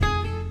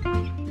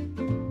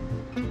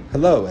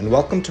Hello, and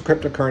welcome to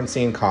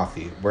Cryptocurrency and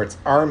Coffee, where it's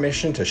our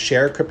mission to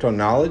share crypto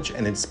knowledge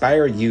and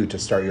inspire you to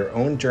start your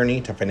own journey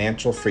to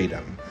financial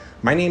freedom.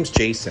 My name's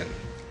Jason.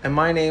 And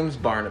my name's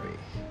Barnaby.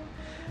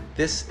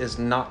 This is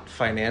not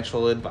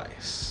financial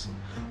advice.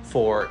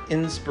 For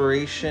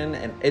inspiration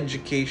and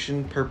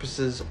education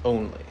purposes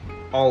only.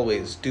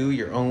 Always do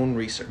your own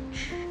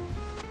research.